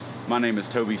My name is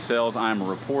Toby Sells. I'm a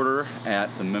reporter at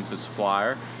the Memphis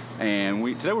Flyer, and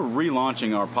today we're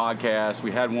relaunching our podcast.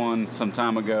 We had one some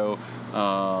time ago.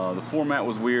 The format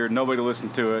was weird. Nobody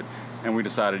listened to it, and we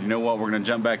decided, you know what, we're going to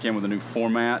jump back in with a new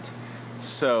format.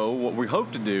 So what we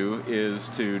hope to do is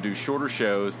to do shorter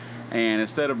shows, and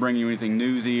instead of bringing you anything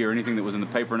newsy or anything that was in the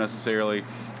paper necessarily,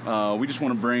 we just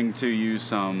want to bring to you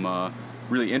some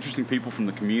really interesting people from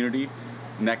the community,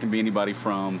 and that can be anybody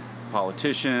from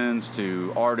politicians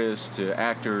to artists to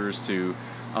actors to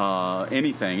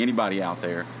anybody out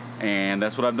there. And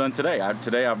that's what I've done today.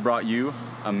 Today I've brought you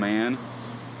a man,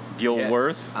 Gil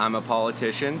Worth. I'm a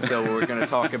politician, so we're going to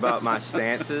talk about my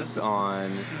stances on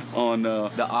the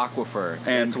aquifer.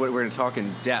 And that's what we're going to talk in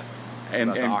depth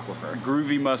about the aquifer.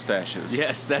 Groovy mustaches.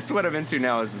 Yes, that's what I'm into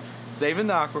now, is saving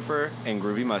the aquifer and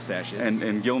groovy mustaches.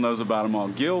 And Gil knows about them all.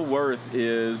 Gil Worth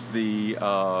is the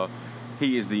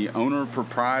owner,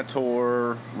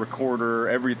 proprietor, recorder,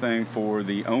 everything for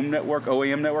the OAM Network.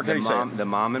 OAM Network. How do you say it? The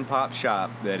mom and pop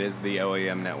shop that is the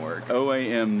OAM Network.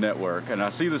 OAM Network. And I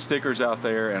see the stickers out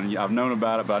there, and I've known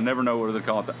about it, but I never know whether to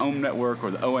call it the OAM Network or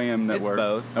the OAM Network. It's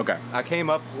both. Okay. I came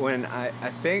up when I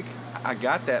think I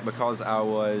got that because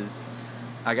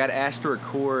I got asked to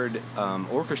record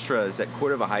orchestras at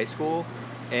Cordova High School,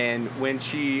 and when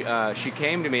she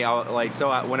came to me,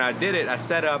 when I did it, I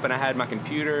set up and I had my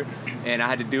computer, and I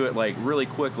had to do it like really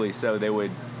quickly. So the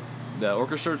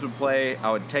orchestras would play. I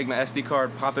would take my SD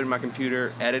card, pop it in my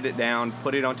computer, edit it down,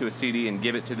 put it onto a CD, and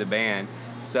give it to the band.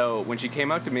 So when she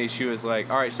came up to me, she was like,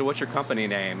 "All right, so what's your company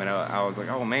name?" And I was like,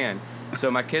 "Oh man." So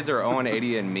my kids are Owen,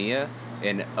 Eddie, and Mia.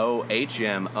 And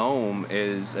OAM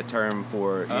is a term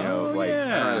for, I don't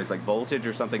know, it's like voltage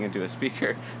or something into a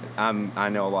speaker. I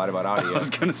know a lot about audio. I was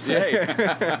going to say.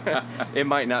 It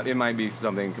might be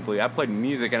something completely. I played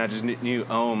music and I just knew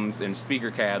ohms and speaker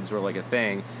cabs were like a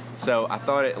thing. So I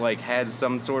thought it like had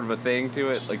some sort of a thing to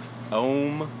it, like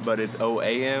ohm, but it's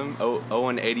OAM,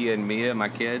 Owen, Eddie, and Mia, my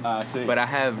kids. I see. But I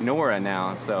have Nora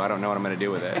now, so I don't know what I'm going to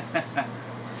do with it.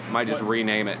 Might just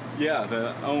rename it. Yeah,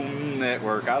 the OAM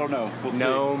Network. I don't know. We'll see.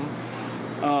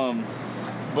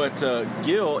 But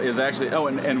Gil is actually... Oh,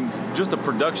 and just a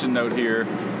production note here.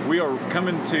 We are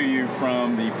coming to you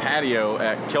from the patio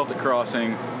at Celtic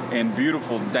Crossing in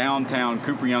beautiful downtown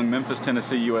Cooper Young, Memphis,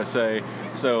 Tennessee, USA.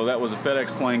 So that was a FedEx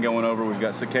plane going over. We've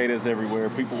got cicadas everywhere,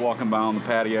 people walking by on the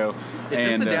patio. Is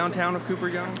this the downtown of Cooper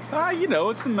Young?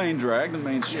 It's the main drag, the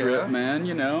main strip, man,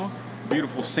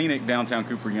 Beautiful, scenic downtown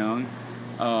Cooper Young.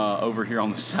 Over here on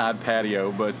the side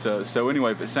patio, but so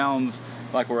anyway, if it sounds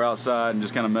like we're outside and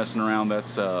just kind of messing around,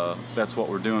 that's what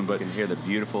we're doing. But you can hear the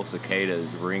beautiful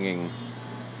cicadas ringing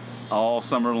all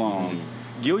summer long.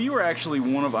 Mm-hmm. Gil, you were actually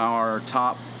one of our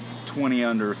top 20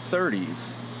 under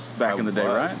 30s back in the day,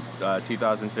 right?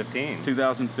 2015.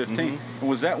 2015. Mm-hmm. And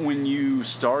was that when you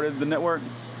started the network?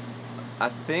 I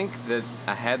think that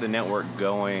I had the network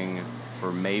going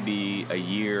for maybe a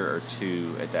year or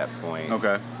two at that point.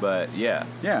 Okay. But yeah.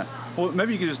 Yeah. Well,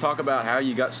 maybe you could just talk about how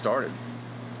you got started.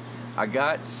 I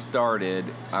got started,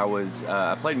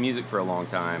 I played music for a long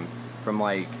time. From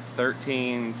like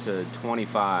 13 to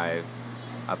 25,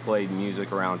 I played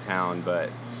music around town,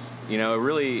 but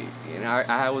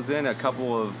I was in a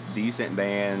couple of decent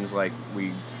bands, like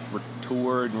we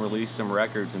toured and released some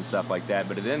records and stuff like that,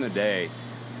 but at the end of the day,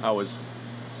 I was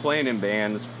playing in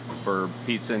bands for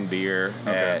pizza and beer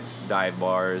at dive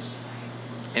bars,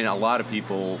 and a lot of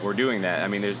people were doing that. I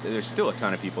mean, there's still a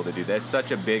ton of people that do that. It's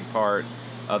such a big part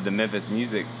of the Memphis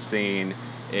music scene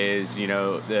is,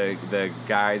 the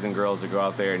guys and girls that go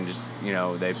out there and just,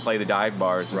 they play the dive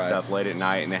bars and stuff late at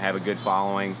night, and they have a good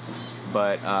following.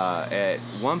 But at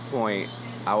one point,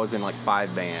 I was in like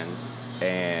 5 bands,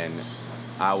 and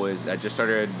I just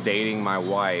started dating my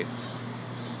wife,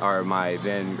 or my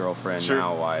then girlfriend,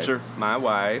 now wife. Sure. My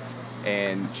wife,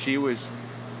 and she was,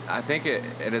 I think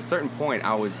at a certain point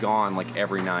I was gone like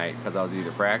every night because I was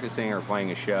either practicing or playing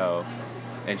a show,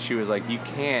 and she was like, "You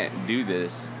can't do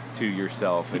this to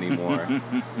yourself anymore,"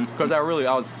 because I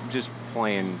was just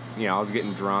playing, I was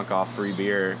getting drunk off free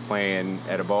beer, playing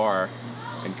at a bar,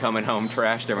 and coming home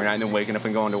trashed every night, and then waking up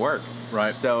and going to work.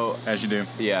 Right. So as you do.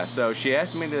 Yeah. So she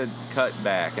asked me to cut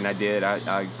back, and I did.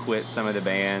 I quit some of the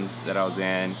bands that I was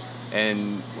in,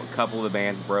 and a couple of the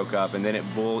bands broke up, and then it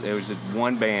was just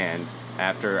one band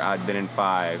after I'd been in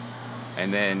 5,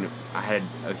 and then I had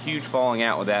a huge falling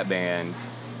out with that band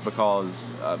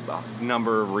because of a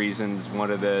number of reasons.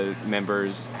 One of the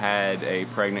members had a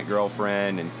pregnant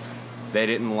girlfriend, and they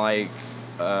didn't like,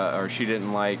 or she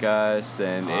didn't like us,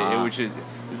 and it was just.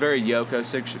 Very Yoko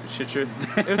sitch.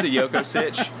 It was a Yoko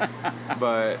sitch,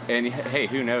 and hey,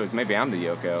 who knows? Maybe I'm the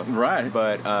Yoko. Right.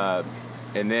 But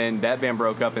and then that band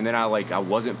broke up, and then I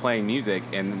wasn't playing music,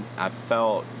 and I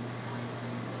felt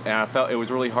it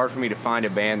was really hard for me to find a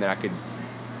band that I could,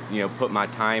 put my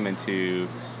time into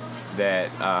that,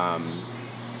 I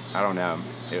don't know,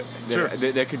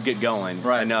 that could get going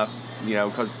enough,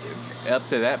 because up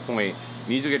to that point,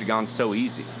 music had gone so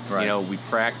easy. Right. We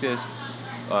practiced,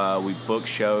 we booked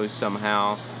shows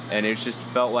somehow, and it just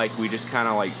felt like we just kind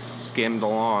of like skimmed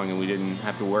along and we didn't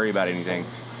have to worry about anything.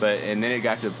 And then it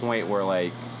got to the point where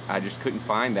like I just couldn't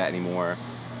find that anymore,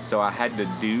 so I had to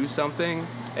do something.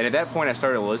 And at that point, I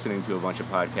started listening to a bunch of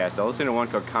podcasts. I listened to one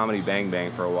called Comedy Bang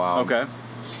Bang for a while. Okay.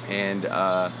 And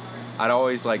I'd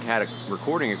always like had a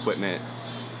recording equipment,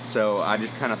 so I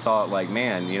just kind of thought like,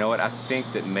 man, you know what? I think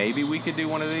that maybe we could do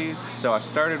one of these. So I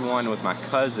started one with my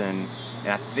cousin,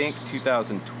 in I think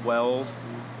 2012,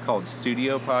 called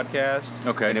Studio Podcast.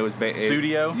 Okay. And it was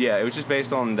Studio? Yeah, it was just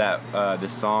based on that the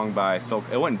song by Phil.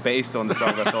 It wasn't based on the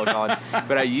song by Phil Collins,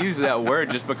 but I used that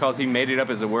word just because he made it up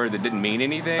as a word that didn't mean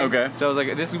anything. Okay. So I was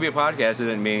like, this could be a podcast that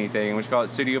didn't mean anything, and we should call it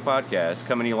Studio Podcast,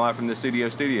 coming to you live from the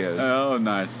Studios. Oh,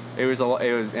 nice. It was,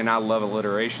 and I love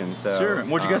alliteration. So sure.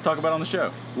 What'd you guys talk about on the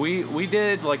show? We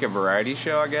did like a variety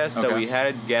show, I guess. So we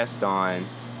had guests on.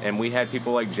 And we had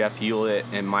people like Jeff Hewlett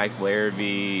and Mike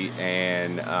Larrabee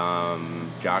and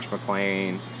Josh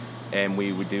McClain, and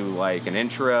we would do like an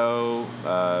intro.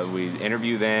 We'd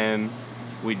interview them.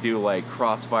 We'd do like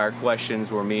crossfire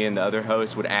questions where me and the other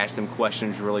host would ask them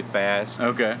questions really fast.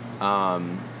 Okay.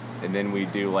 And then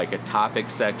we'd do like a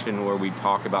topic section where we'd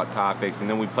talk about topics, and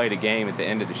then we played a game at the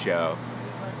end of the show.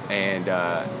 And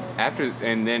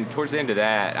then towards the end of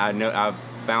that, I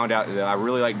found out that I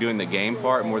really like doing the game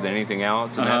part more than anything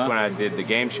else, and that's when I did the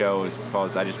game show, was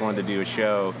because I just wanted to do a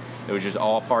show that was just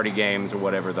all party games or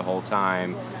whatever the whole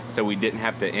time, so we didn't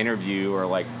have to interview or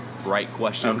like write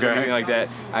questions or anything like that.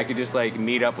 I could just like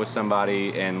meet up with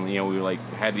somebody, and we would like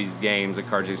have these games, like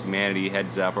Cards Against Humanity,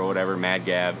 Heads Up, or whatever, Mad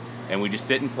Gab, and we just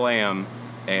sit and play them.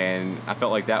 And I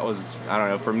felt like that was, I don't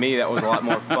know, for me that was a lot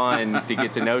more fun to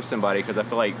get to know somebody, because I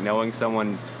feel like knowing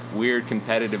someone's weird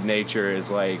competitive nature is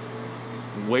like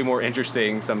way more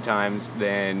interesting sometimes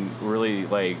than really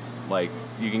like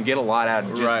you can get a lot out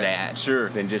of just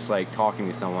that than just like talking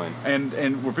to someone.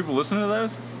 And were people listening to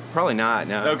those? Probably not,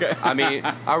 no. Okay.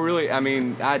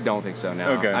 I don't think so,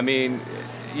 no. Okay. I mean,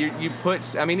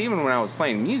 even when I was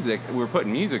playing music, we were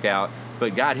putting music out,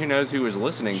 but God, who knows who was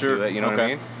listening to it, you know what I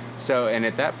mean? So, and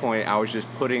at that point, I was just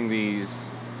putting the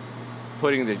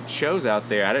shows out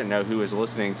there. I didn't know who was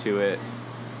listening to it,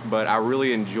 but I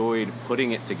really enjoyed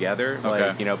putting it together,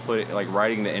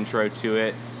 writing the intro to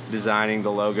it, designing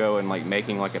the logo, and like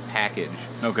making like a package.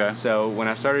 Okay. So when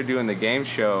I started doing the game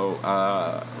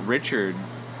show, Richard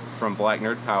from Black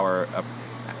Nerd Power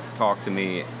talked to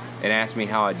me and asked me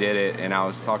how I did it, and I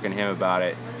was talking to him about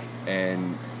it,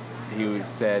 and he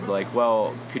said like,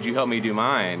 well, could you help me do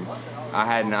mine? I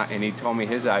had not, and he told me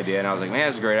his idea, and I was like, man,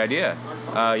 that's a great idea.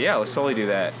 Yeah, let's totally do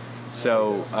that.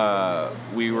 So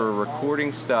we were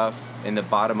recording stuff in the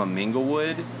bottom of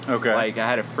Minglewood. Okay. Like, I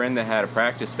had a friend that had a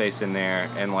practice space in there,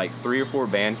 and like 3 or 4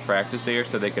 bands practiced there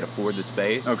so they could afford the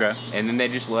space. Okay. And then they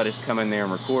just let us come in there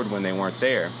and record when they weren't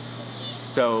there.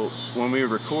 So when we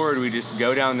would record, we just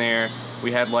go down there.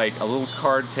 We had like a little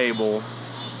card table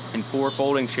and 4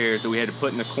 folding chairs that we had to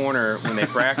put in the corner when they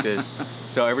practiced.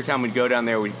 So every time we'd go down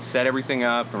there, we'd set everything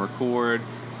up and record.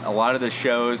 A lot of the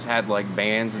shows had like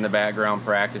bands in the background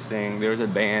practicing. There was a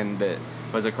band that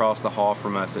was across the hall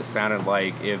from us that sounded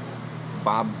like if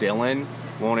Bob Dylan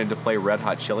wanted to play Red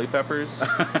Hot Chili Peppers.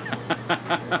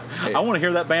 I want to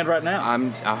hear that band right now.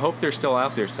 I hope they're still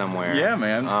out there somewhere. Yeah,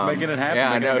 man. Making it happen.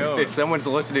 Yeah, I know. If someone's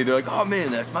listening, they're like, oh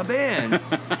man, that's my band.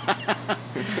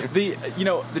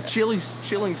 The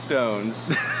Chilling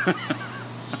Stones.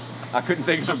 I couldn't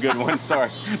think of a good one. Sorry.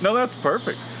 No, that's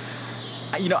perfect.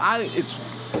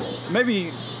 It's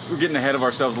maybe we're getting ahead of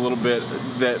ourselves a little bit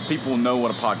that people know what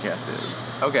a podcast is.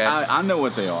 Okay. I know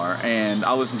what they are, and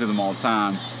I listen to them all the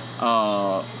time.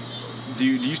 Do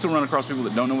you still run across people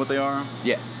that don't know what they are?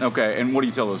 Yes. Okay, and what do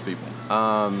you tell those people?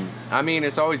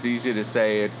 It's always easy to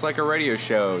say it's like a radio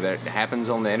show that happens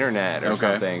on the internet or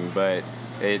something, but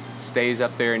it stays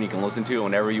up there and you can listen to it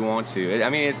whenever you want to.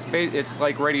 It's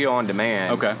like radio on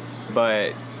demand. Okay.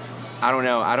 But I don't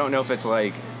know. I don't know if it's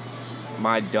like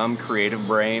my dumb creative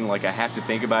brain, like I have to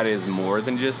think about it as more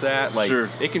than just that. Like,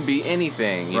 it can be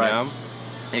anything, you know?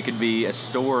 It could be a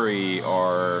story,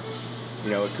 or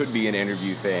it could be an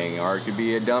interview thing, or it could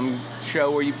be a dumb show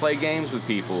where you play games with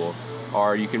people,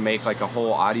 or you can make like a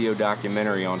whole audio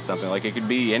documentary on something. Like, it could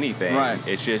be anything. Right.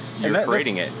 It's just you're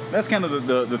creating it. That's kind of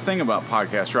the thing about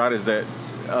podcasts, right? Is that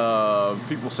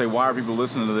people say, why are people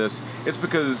listening to this? It's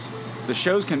because the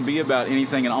shows can be about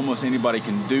anything, and almost anybody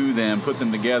can do them, put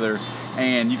them together,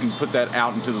 and you can put that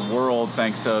out into the world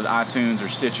thanks to iTunes or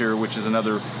Stitcher, which is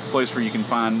another place where you can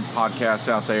find podcasts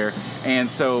out there. And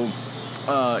so,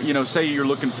 say you're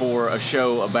looking for a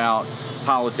show about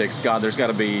politics. God, there's got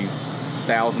to be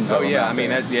thousands of them. Oh, yeah. out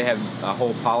there. They have a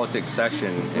whole politics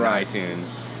section in Right. iTunes.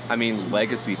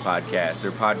 Legacy podcasts.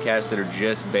 They're podcasts that are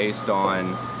just based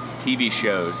on TV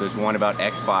shows. There's one about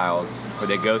X-Files where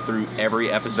they go through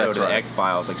every episode That's of right.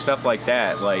 X-Files, like stuff like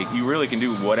that. Like, you really can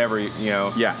do whatever,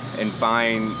 Yeah. and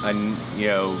find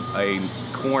a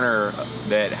corner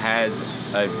that has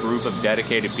a group of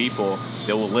dedicated people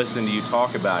that will listen to you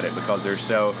talk about it because they're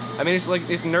so.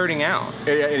 It's nerding out.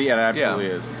 It absolutely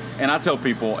is. And I tell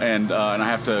people, and I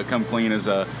have to come clean as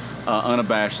a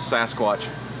unabashed Sasquatch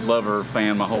lover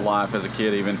fan my whole life as a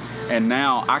kid even, and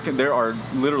now there are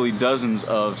literally dozens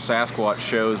of Sasquatch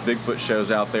shows, Bigfoot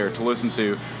shows out there to listen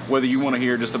to. Whether you want to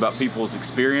hear just about people's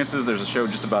experiences, there's a show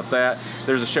just about that.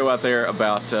 There's a show out there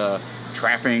about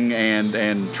trapping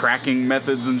and tracking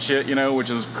methods and shit,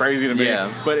 which is crazy to me.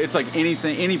 Yeah. But it's like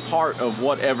anything, any part of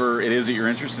whatever it is that you're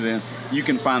interested in, you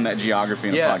can find that geography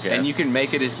in a podcast. And you can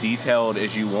make it as detailed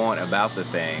as you want about the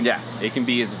thing. Yeah. It can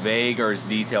be as vague or as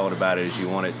detailed about it as you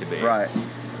want it to be. Right.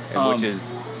 Which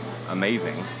is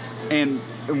amazing. And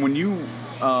when you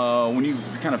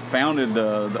kind of founded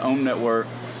the OAM Network,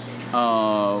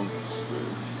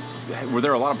 were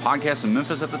there a lot of podcasts in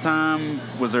Memphis at the time?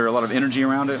 Was there a lot of energy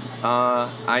around it?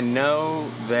 I know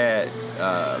that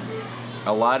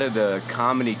a lot of the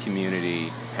comedy community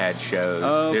had shows.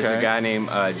 Oh, okay. There's a guy named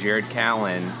Jared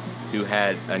Callen who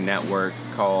had a network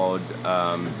called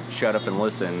Shut Up and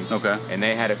Listen. Okay. And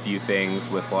they had a few things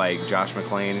with like Josh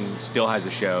McClain still has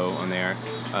a show on there.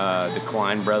 The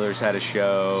Klein brothers had a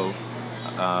show.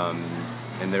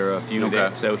 And there were a few.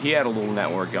 Okay. So he had a little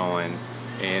network going.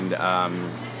 And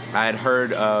I had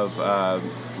heard of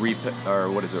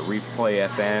Replay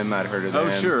FM. I'd heard of them.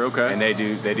 Oh, sure, okay. And they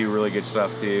do really good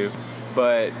stuff too.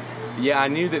 But yeah, I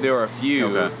knew that there were a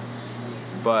few. Okay.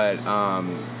 But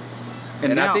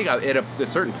And now, I think at a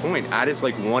certain point, I just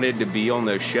like wanted to be on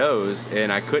those shows,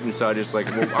 and I couldn't. So I just like,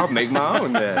 well, I'll make my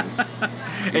own then.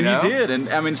 You did,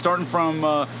 and starting from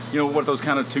what those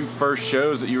kind of two first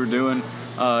shows that you were doing,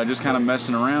 just kind of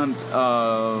messing around.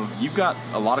 You've got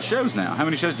a lot of shows now. How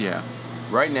many shows do you have?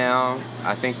 Right now,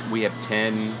 I think we have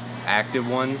 10 active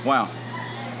ones. Wow.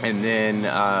 And then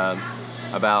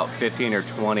about 15 or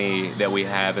 20 that we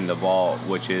have in the vault,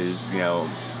 which is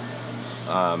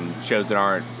shows that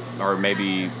aren't, or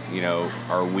maybe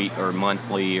are week or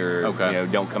monthly, or Okay.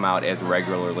 Don't come out as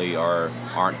regularly or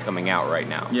aren't coming out right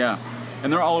now. Yeah,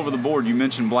 and they're all over the board. You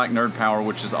mentioned Black Nerd Power,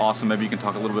 which is awesome. Maybe you can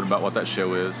talk a little bit about what that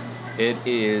show is. It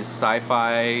is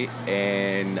sci-fi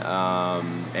and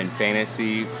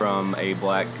fantasy from a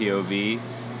black POV.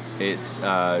 It's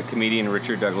comedian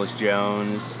Richard Douglas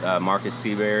Jones, Marcus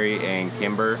Seabury, and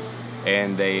Kimber,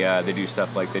 and they do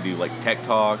stuff like tech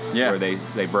talks, Yeah. where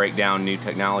they break down new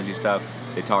technology stuff.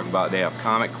 They have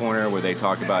Comic Corner where they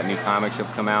talk about new comics that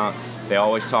have come out. They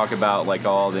always talk about like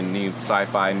all the new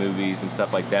sci-fi movies and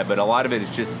stuff like that, but a lot of it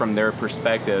is just from their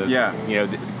perspective. Yeah.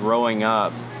 Growing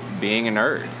up, being a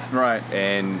nerd. Right.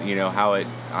 And how it,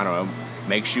 I don't know,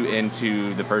 makes you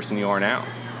into the person you are now.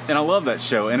 And I love that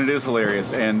show, and it is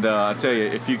hilarious. And I tell you,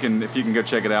 if you can go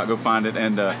check it out, go find it.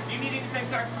 And Do you need anything,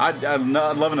 sir? I'd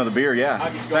love another beer. Yeah.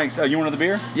 Thanks. You want another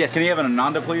beer? Yes. Can you have an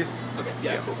Ananda, please? Okay,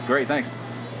 yeah, cool. Great. Thanks.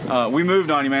 We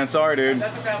moved on you, man. Sorry, dude.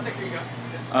 That's okay, I'll take care of you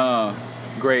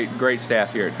guys. Great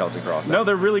staff here at Celtic Crossing. No,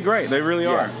 they're really great. They really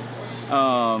are.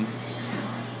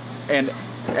 And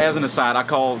as an aside, I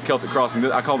call Celtic Crossing,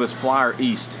 I call this Flyer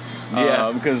East.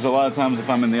 Yeah. Because a lot of times if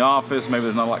I'm in the office, maybe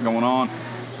there's not a lot going on,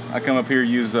 I come up here,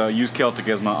 use Celtic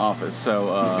as my office.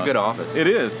 So It's a good office. It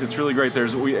is. It's really great.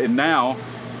 And now,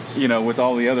 with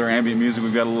all the other ambient music,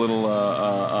 we've got a little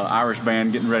Irish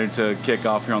band getting ready to kick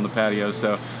off here on the patio.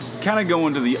 So kind of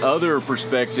going to the other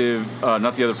perspective,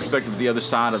 not the other perspective, but the other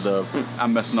side of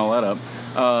I'm messing all that up.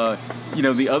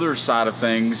 The other side of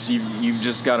things, you've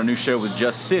just got a new show with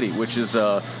Just City, which is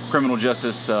a criminal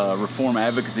justice reform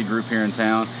advocacy group here in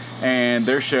town, and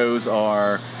their shows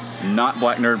are not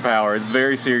Black Nerd Power. It's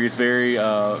very serious, very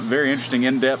very interesting,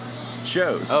 in-depth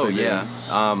shows. Oh yeah,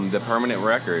 the Permanent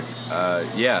Record.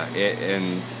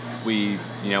 And we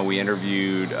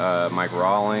interviewed Mike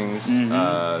Rawlings.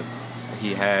 Mm-hmm.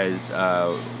 He has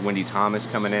Wendy Thomas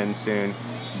coming in soon.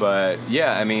 But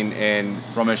yeah, and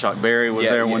Ramesh Akbari was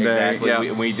there one day. Exactly.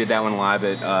 Yeah. We did that one live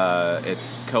at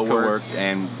Coworks,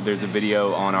 and there's a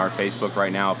video on our Facebook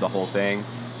right now of the whole thing.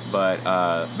 But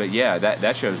yeah,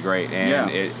 that show's great, and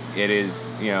it is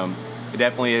it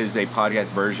definitely is a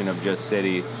podcast version of Just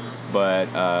City, but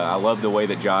I love the way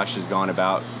that Josh has gone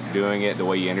about doing it, the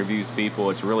way he interviews people.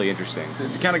 It's really interesting.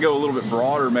 To kind of go a little bit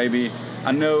broader, maybe,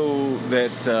 I know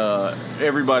that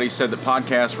everybody said that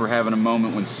podcasts were having a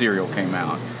moment when Serial came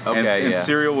out. Okay, and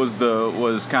Serial was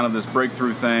kind of this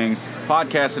breakthrough thing.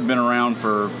 Podcasts had been around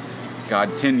for,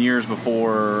 10 years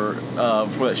before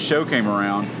that show came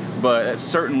around, but it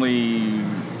certainly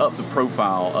upped the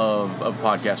profile of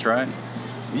podcasts, right?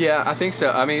 Yeah, I think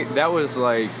so. I mean, that was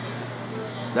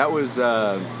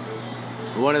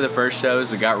one of the first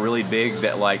shows that got really big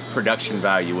that, like, production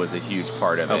value was a huge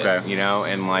part of it. Okay. You know,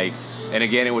 and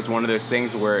again, it was one of those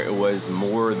things where it was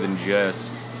more than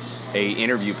just a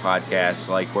interview podcast,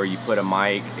 like where you put a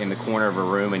mic in the corner of a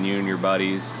room and you and your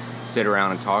buddies sit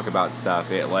around and talk about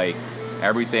stuff. It, like,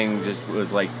 everything just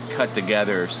was, like, cut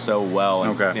together so well,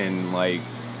 and, Okay. and like,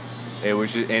 it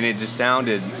was just, and it just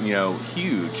sounded, you know,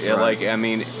 huge. It, Right. like, I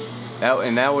mean,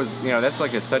 that was, you know, that's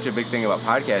like such a big thing about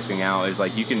podcasting now, is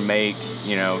like you can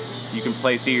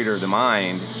play theater of the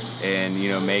mind and, you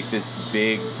know, make this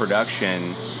big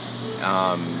production,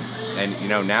 and, you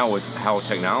know, now with how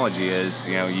technology is,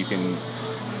 you know, you can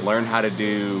learn how to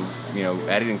do, you know,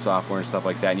 editing software and stuff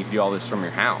like that, and you can do all this from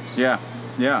your house. Yeah.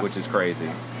 Which is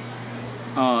crazy.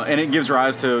 And it gives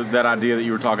rise to that idea that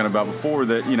you were talking about before,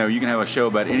 that, you know, you can have a show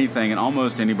about anything and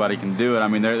almost anybody can do it. I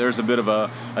mean, there's a bit of a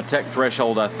tech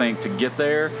threshold, I think, to get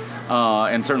there.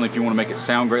 And certainly if you want to make it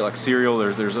sound great like Serial,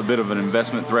 there's a bit of an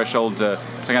investment threshold to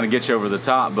kind of get you over the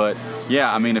top. But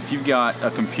yeah, I mean, if you've got a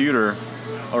computer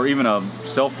or even a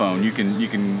cell phone, you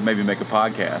can maybe make a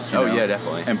podcast. You know, Yeah,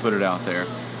 definitely. and put it out there.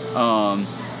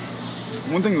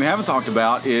 One thing we haven't talked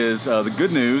about is the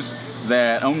good news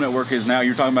that OAM Network is now,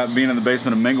 you're talking about being in the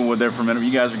basement of Minglewood there for a minute. You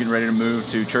guys are getting ready to move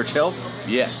to Church Health?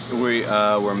 Yes,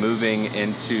 we're moving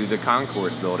into the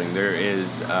Concourse building. There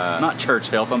is Not Church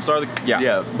Health, I'm sorry.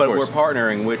 but we're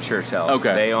partnering with Church Health.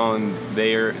 Okay. They own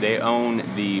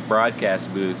the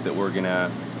broadcast booth that we're gonna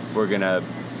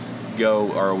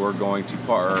go, or we're going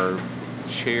to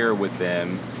share with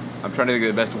them. I'm trying to think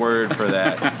of the best word for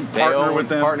that.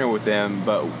 Partner with them,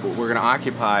 but we're going to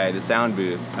occupy the sound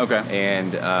booth. Okay.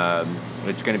 And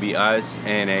it's going to be us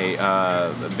and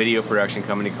a video production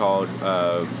company called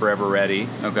Forever Ready.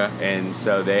 Okay. And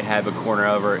so they have a corner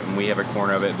of it, and we have a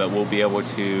corner of it, but we'll be able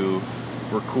to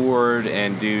record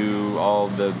and do all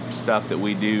the stuff that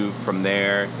we do from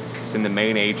there. It's in the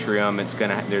main atrium.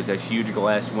 There's a huge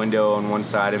glass window on one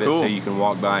side of it, Cool. so you can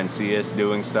walk by and see us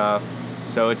doing stuff.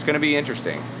 So it's going to be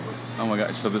interesting. Oh my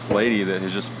gosh, so this lady that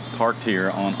has just parked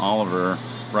here on Oliver,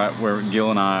 right where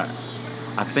Gil and I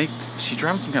think she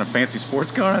drives some kind of fancy sports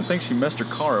car. I think she messed her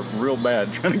car up real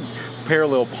bad trying to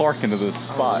parallel park into this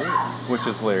spot, which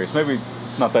is hilarious. Maybe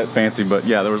it's not that fancy, but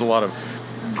yeah, there was a lot of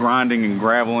grinding and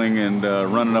graveling and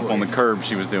running up on the curb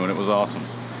she was doing. It was awesome.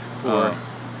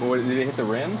 Did it hit the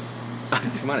rims?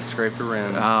 She might have scraped her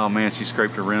rims. Oh man, she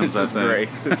scraped her rims. This is great.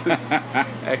 This is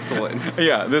excellent.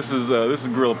 Yeah, this is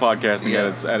guerrilla podcasting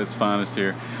at its finest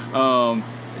here.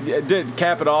 Did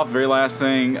cap it off. The very last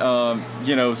thing,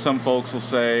 you know, some folks will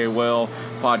say, well,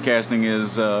 podcasting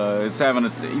is it's having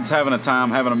a time,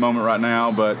 having a moment right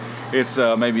now, but it's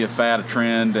maybe a fad, a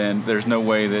trend, and there's no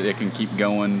way that it can keep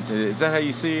going. Is that how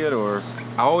you see it, or?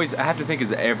 I have to think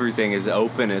everything is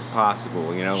open as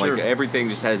possible, you know, Sure. like everything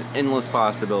just has endless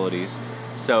possibilities.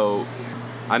 So,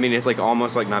 I mean, it's like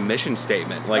almost like my mission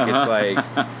statement. Like it's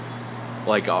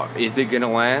like, is it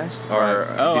gonna last, or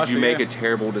did you make a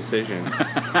terrible decision?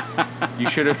 You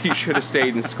should have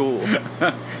stayed in school.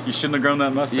 You shouldn't have grown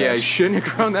that mustache. Yeah, you shouldn't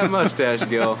have grown that mustache,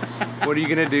 Gil. What are you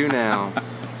gonna do now?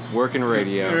 Work in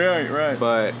radio. Right.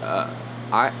 But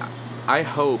I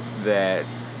hope that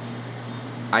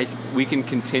we can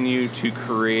continue to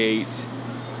create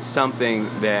something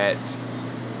that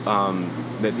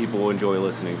that people enjoy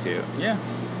listening to. Yeah.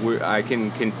 I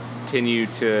can continue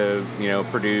to, you know,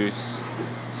 produce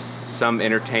some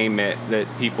entertainment that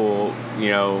people, you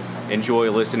know,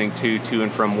 enjoy listening to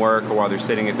and from work, or while they're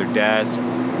sitting at their desk.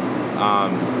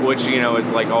 Which, you know,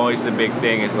 is like always the big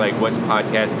thing, is like, what's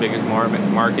podcast's biggest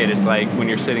market? It's like when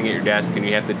you're sitting at your desk and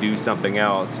you have to do something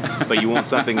else, but you want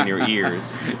something in your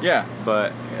ears. Yeah.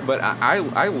 But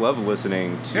I love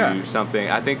listening to something.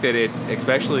 I think that it's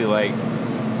especially like,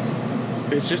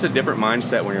 it's just a different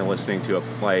mindset when you're listening to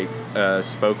a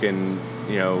spoken,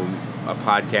 you know, a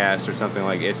podcast or something.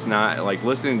 Like, it's not like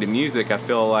listening to music. I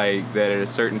feel like that at a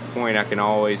certain point I can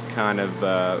always kind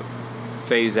of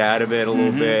phase out of it a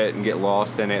little bit and get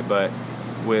lost in it. But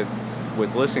with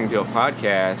listening to a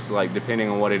podcast, like, depending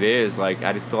on what it is, like,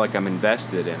 I just feel like I'm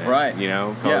invested in it. Right. You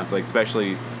know, because like,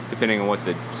 especially depending on what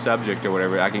the subject or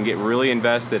whatever, I can get really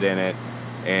invested in it,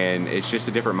 and it's just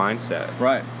a different mindset.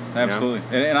 Right. absolutely.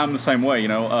 And I'm the same way.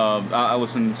 I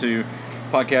listen to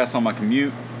podcasts on my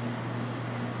commute,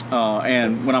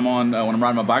 and when I'm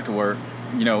riding my bike to work,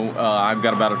 I've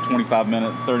got about a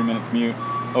 25-minute, 30-minute commute.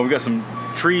 Oh, we got some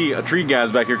tree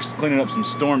guys back here cleaning up some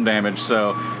storm damage.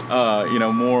 So,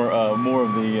 more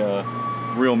of the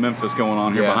real Memphis going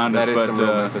on here behind us. That is some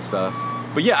real Memphis stuff.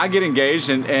 But yeah, I get engaged,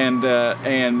 and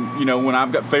when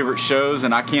I've got favorite shows,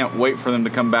 and I can't wait for them to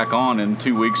come back on in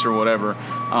 2 weeks or whatever.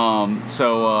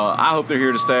 So I hope they're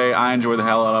here to stay. I enjoy the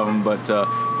hell out of them. But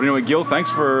anyway, Gil, thanks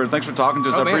for talking to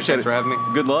us. I appreciate Thanks for having me.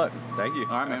 Good luck. Thank you.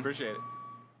 All right, man. I appreciate it.